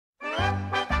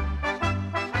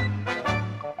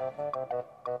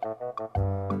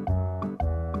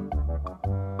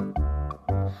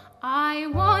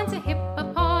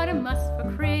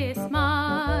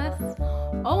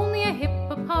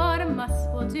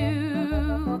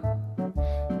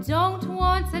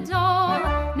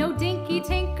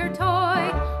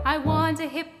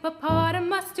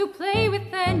hippopotamus to play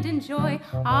with and enjoy.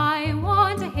 I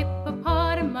want a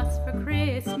hippopotamus for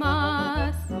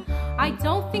Christmas. I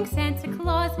don't think Santa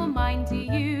Claus will mind, do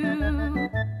you?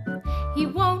 He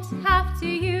won't have to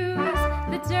use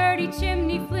the dirty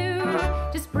chimney flue.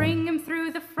 Just bring him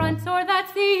through the front door,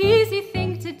 that's the easy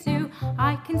thing to do.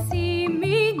 I can see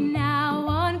me now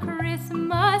on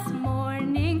Christmas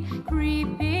morning,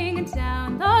 creeping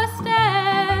down the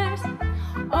stairs.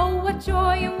 Oh, what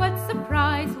joy and what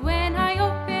surprise when I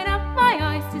open up my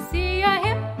eyes to see a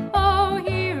hippo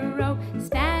hero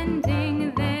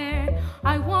standing there.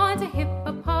 I want a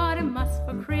hippopotamus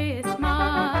for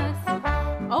Christmas.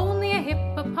 Only a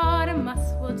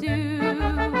hippopotamus will do.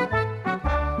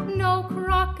 No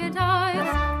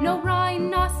crocodiles, no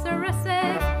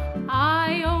rhinoceroses.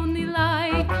 I only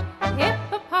like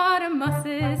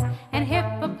hippopotamuses, and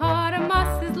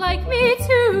hippopotamuses like me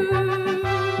too.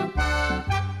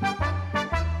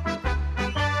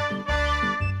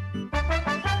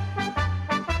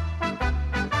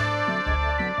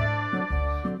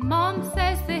 Mom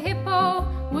says the hippo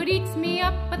would eat me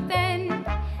up, but then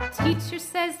teacher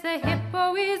says the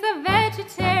hippo is a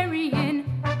vegetarian.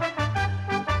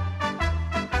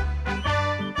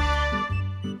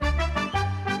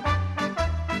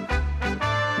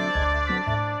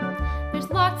 There's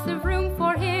lots of room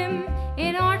for him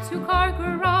in our 2-car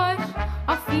garage.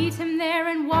 I'll feed him there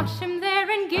and wash him there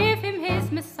and give him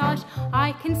his massage.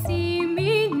 I can see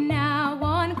me now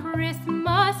on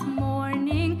Christmas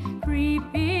morning,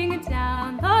 creeping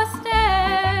down the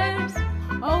stairs.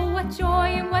 Oh, what joy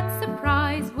and what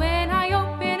surprise when I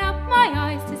open up my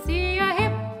eyes to see a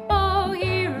hippo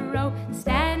hero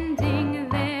standing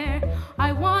there.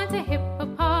 I want a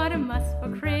hippopotamus for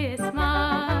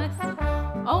Christmas.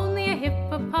 Only a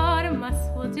hippopotamus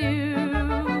will do.